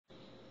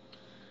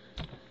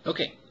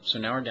Okay, so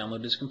now our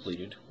download is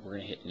completed. We're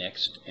going to hit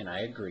next and I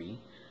agree,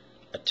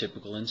 a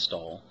typical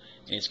install,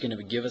 and it's going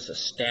to give us a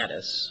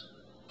status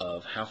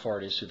of how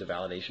far it is through the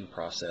validation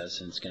process,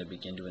 and it's going to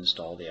begin to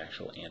install the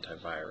actual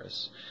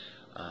antivirus.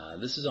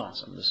 This is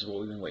awesome. This is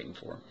what we've been waiting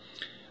for.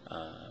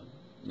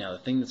 Now the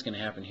thing that's going to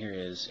happen here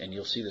is, and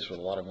you'll see this with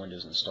a lot of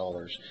Windows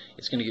installers,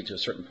 it's going to get to a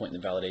certain point in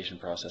the validation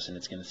process and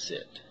it's going to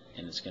sit,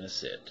 and it's going to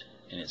sit,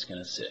 and it's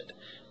going to sit.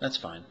 That's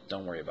fine.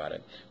 Don't worry about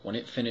it. When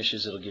it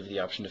finishes, it'll give you the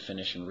option to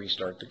finish and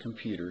restart the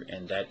computer,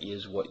 and that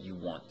is what you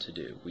want to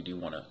do. We do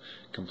want to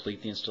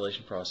complete the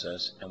installation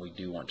process, and we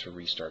do want to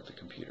restart the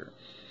computer.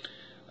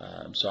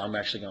 So I'm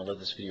actually going to let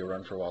this video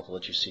run for a while to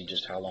let you see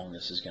just how long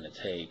this is going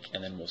to take,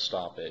 and then we'll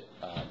stop it,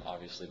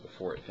 obviously,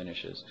 before it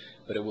finishes.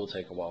 But it will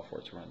take a while for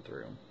it to run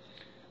through.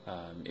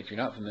 If you're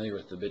not familiar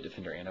with the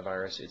BitDefender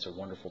Antivirus, it's a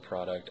wonderful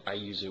product. I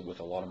use it with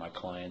a lot of my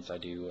clients. I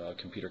do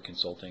computer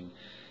consulting,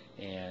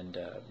 and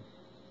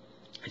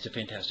it's a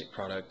fantastic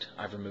product.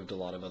 I've removed a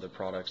lot of other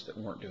products that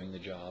weren't doing the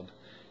job,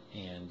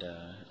 and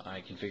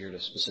I configured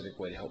a specific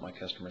way to help my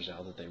customers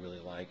out that they really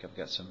like. I've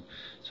got some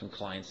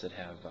clients that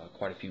have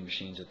quite a few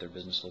machines at their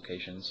business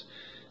locations.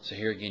 So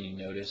here again, you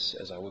notice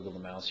as I wiggle the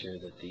mouse here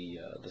that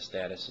the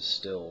status is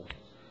still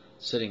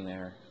sitting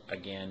there.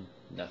 Again,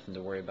 nothing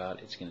to worry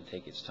about. It's going to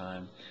take its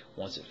time.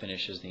 Once it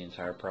finishes the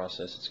entire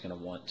process, it's going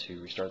to want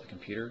to restart the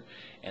computer,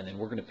 and then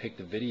we're going to pick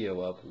the video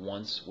up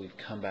once we've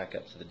come back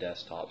up to the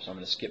desktop. So I'm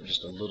going to skip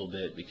just a little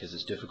bit because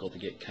it's difficult to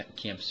get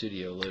Cam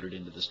Studio loaded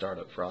into the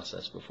startup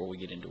process before we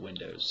get into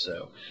Windows.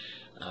 So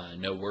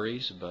no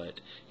worries, but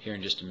here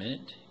in just a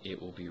minute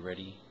it will be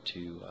ready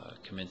to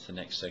commence the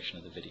next section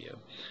of the video.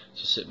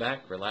 So sit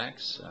back,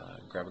 relax,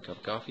 grab a cup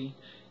of coffee,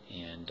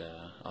 and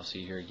I'll see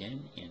you here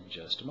again in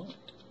just a moment.